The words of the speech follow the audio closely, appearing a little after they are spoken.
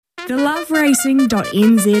The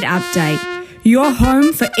LOVERACING.NZ update. Your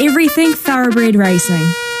home for everything thoroughbred racing.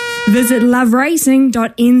 Visit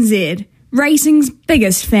LOVERACING.NZ. Racing's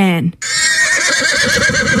biggest fan.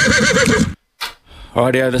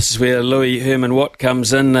 Rightio, this is where Herman-Watt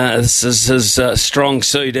comes in. This is his strong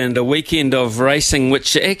suit, and a weekend of racing,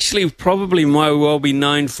 which actually probably might well be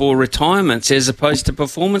known for retirements as opposed to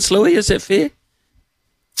performance. Louis, is that fair?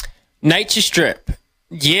 Nature Strip.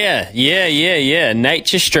 Yeah.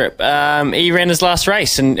 Nature Strip. He ran his last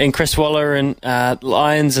race, and Chris Waller and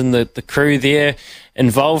Lyons and the crew there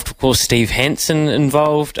involved. Of course, Steve Hansen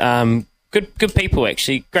involved. Good people,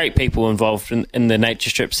 actually. Great people involved in the Nature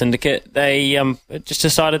Strip syndicate. They just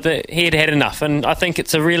decided that he had had enough, and I think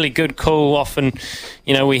it's a really good call. Often,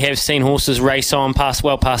 we have seen horses race on past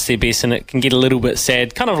their best, and it can get a little bit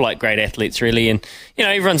sad, kind of like great athletes, really. And,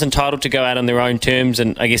 everyone's entitled to go out on their own terms,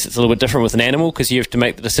 and I guess it's a little bit different with an animal because you have to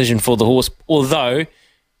make the decision for the horse, although,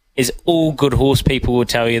 as all good horse people will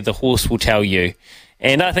tell you, the horse will tell you.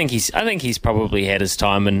 And I think he's probably had his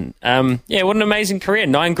time, and what an amazing career!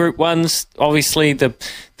 9 Group 1s, obviously the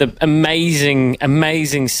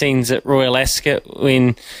amazing scenes at Royal Ascot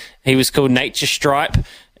when he was called Nature Stripe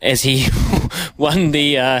as he won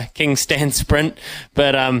the King's Stand Sprint.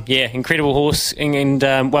 But incredible horse, and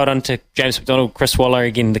well done to James McDonald, Chris Waller,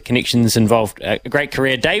 again the connections involved. A great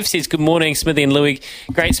career. Dave says good morning, Smithy and Louis.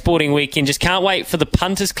 Great sporting weekend. Just can't wait for the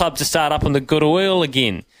Punters Club to start up on the good oil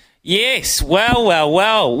again. Yes,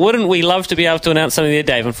 well. Wouldn't we love to be able to announce something there,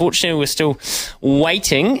 Dave? Unfortunately, we're still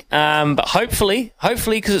waiting. But hopefully,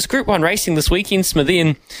 because it's Group 1 racing this weekend, Smithy,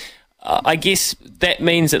 and I guess that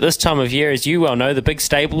means at this time of year, as you well know, the big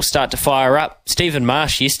stables start to fire up. Stephen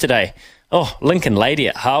Marsh yesterday. Oh, Lincoln Lady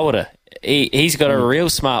at Harwater. He's got a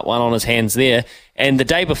real smart one on his hands there. And the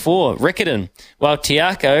day before, Riccarton, well,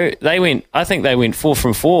 Tiako, I think they went 4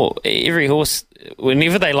 from 4. Every horse,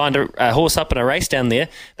 whenever they lined a horse up in a race down there,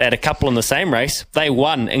 they had a couple in the same race. They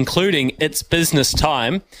won, including It's Business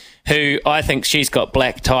Time, who I think she's got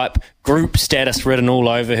black type group status written all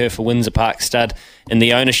over her for Windsor Park Stud. And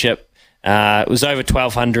the ownership, it was over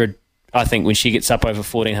 1,200, I think, when she gets up over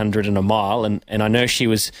 1,400 in a mile. And I know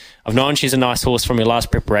I've known she's a nice horse from her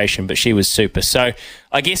last preparation, but she was super. So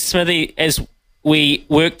I guess, Smithy, as we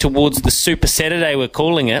work towards the Super Saturday, we're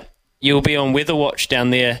calling it, you'll be on Weather Watch down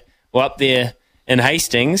there, or up there in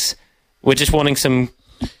Hastings. We're just wanting some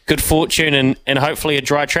good fortune and hopefully a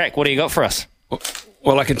dry track. What do you got for us?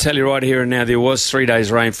 Well, I can tell you right here and now, there was 3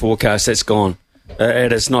 days rain forecast. That's gone.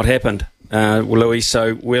 It has not happened, Louis,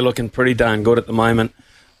 so we're looking pretty darn good at the moment.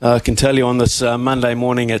 I can tell you on this Monday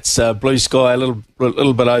morning, it's blue sky, a little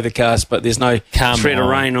bit overcast, but there's no threat of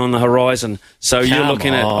rain on the horizon. So you're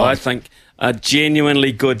looking at, I think, a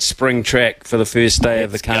genuinely good spring track for the first day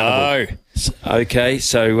of the carnival. Okay,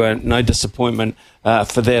 so no disappointment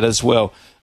for that as well.